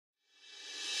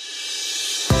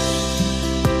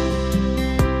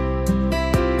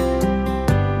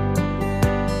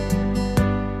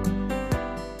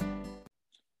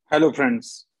Hello,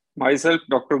 friends. Myself,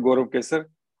 Dr. Gaurav Kesar.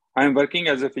 I am working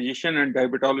as a physician and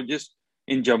diabetologist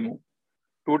in Jammu.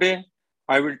 Today,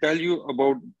 I will tell you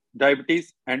about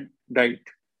diabetes and diet.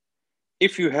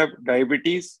 If you have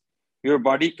diabetes, your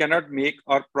body cannot make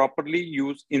or properly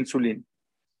use insulin.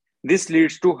 This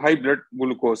leads to high blood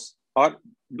glucose or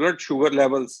blood sugar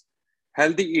levels.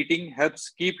 Healthy eating helps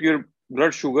keep your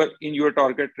blood sugar in your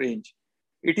target range.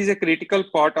 It is a critical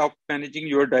part of managing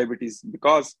your diabetes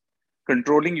because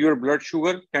controlling your blood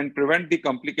sugar can prevent the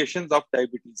complications of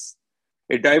diabetes.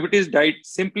 A diabetes diet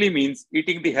simply means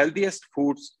eating the healthiest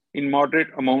foods in moderate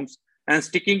amounts and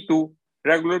sticking to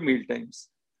regular meal times.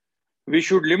 We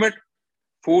should limit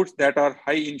foods that are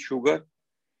high in sugar,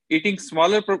 eating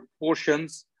smaller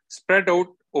portions spread out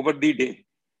over the day.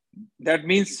 That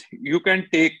means you can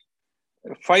take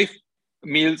 5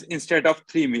 meals instead of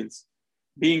 3 meals.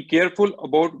 Being careful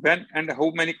about when and how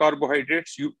many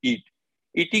carbohydrates you eat.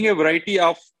 Eating a variety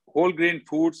of whole grain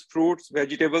foods, fruits,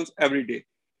 vegetables every day.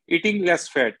 Eating less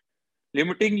fat.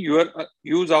 Limiting your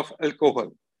use of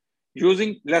alcohol.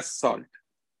 Using less salt.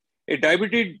 A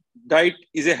diabetic diet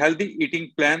is a healthy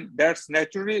eating plan that's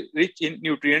naturally rich in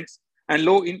nutrients and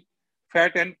low in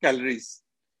fat and calories.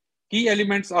 Key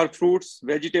elements are fruits,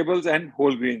 vegetables, and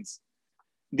whole grains.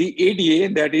 The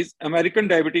ADA, that is American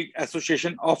Diabetic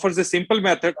Association, offers a simple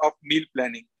method of meal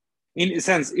planning. In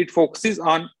essence, it focuses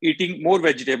on eating more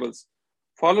vegetables.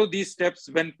 Follow these steps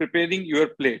when preparing your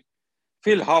plate.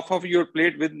 Fill half of your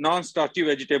plate with non-starchy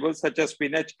vegetables such as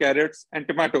spinach, carrots, and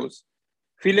tomatoes.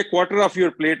 Fill a quarter of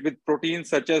your plate with proteins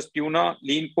such as tuna,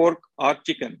 lean pork, or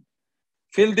chicken.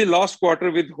 Fill the last quarter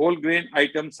with whole grain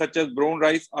items such as brown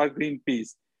rice or green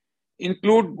peas.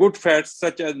 Include good fats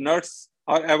such as nuts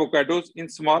or avocados in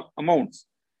small amounts.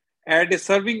 Add a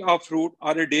serving of fruit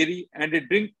or a dairy and a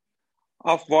drink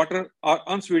of water or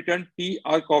unsweetened tea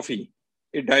or coffee.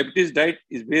 A diabetes diet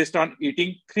is based on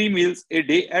eating 3 meals a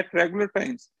day at regular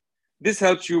times. This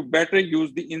helps you better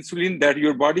use the insulin that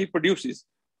your body produces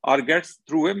or gets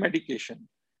through a medication.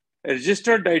 A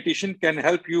registered dietitian can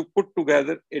help you put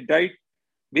together a diet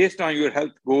based on your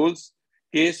health goals,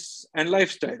 tastes, and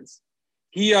lifestyles.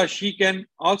 He or she can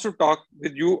also talk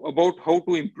with you about how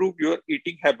to improve your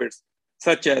eating habits,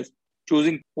 such as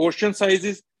choosing portion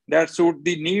sizes that suit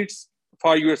the needs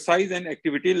for your size and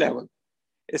activity level.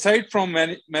 Aside from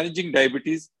managing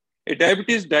diabetes, a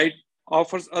diabetes diet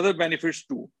offers other benefits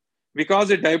too, because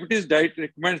a diabetes diet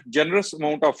recommends generous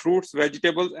amount of fruits,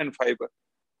 vegetables, and fiber.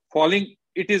 Following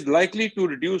it is likely to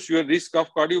reduce your risk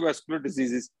of cardiovascular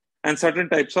diseases and certain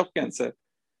types of cancer.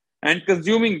 And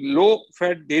consuming low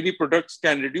fat dairy products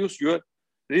can reduce your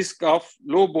risk of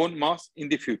low bone mass in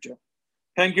the future.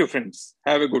 Thank you, friends.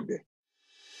 Have a good day.